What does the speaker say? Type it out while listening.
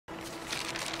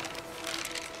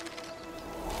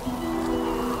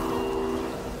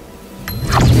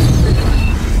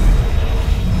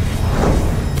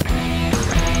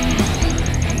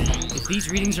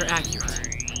these readings are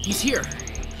accurate. He's here.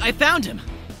 I found him.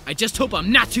 I just hope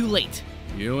I'm not too late.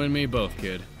 You and me both,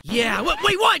 kid. Yeah,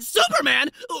 wait, what? Superman?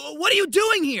 What are you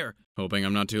doing here? Hoping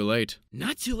I'm not too late.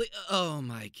 Not too late? Oh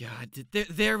my god.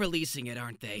 They're releasing it,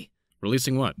 aren't they?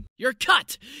 Releasing what? Your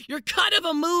cut of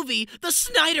a movie, the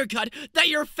Snyder Cut, that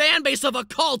your fan base of a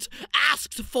cult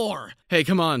asked for. Hey,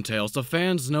 come on, Tails. The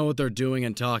fans know what they're doing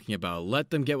and talking about.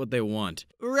 Let them get what they want.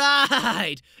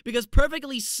 Right, because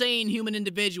perfectly sane human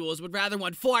individuals would rather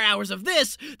want 4 hours of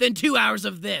this than 2 hours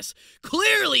of this.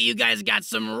 Clearly, you guys got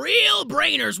some real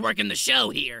brainers working the show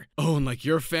here. Oh, and like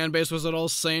your fan base was at all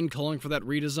sane calling for that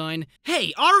redesign?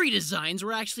 Hey, our redesigns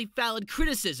were actually valid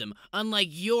criticism, unlike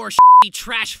your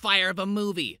trash fire of a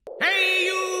movie. Hey,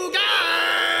 you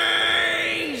guys!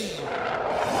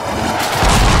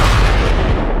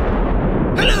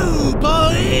 Hello,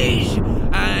 boys!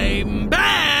 I'm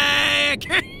back!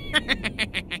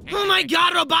 Oh my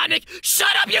god, Robotnik! Shut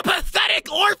up, you pathetic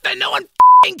orphan! No one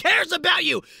f***ing cares about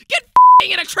you! Get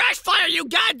f***ing in a trash fire, you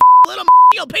god little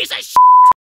piece of shit!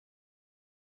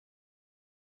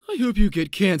 I hope you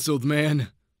get canceled,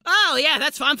 man. Oh yeah,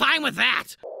 I'm fine with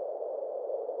that.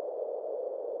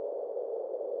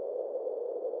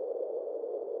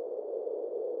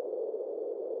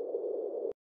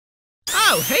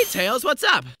 Oh, hey Tails, what's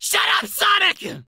up? Shut up, Sonic!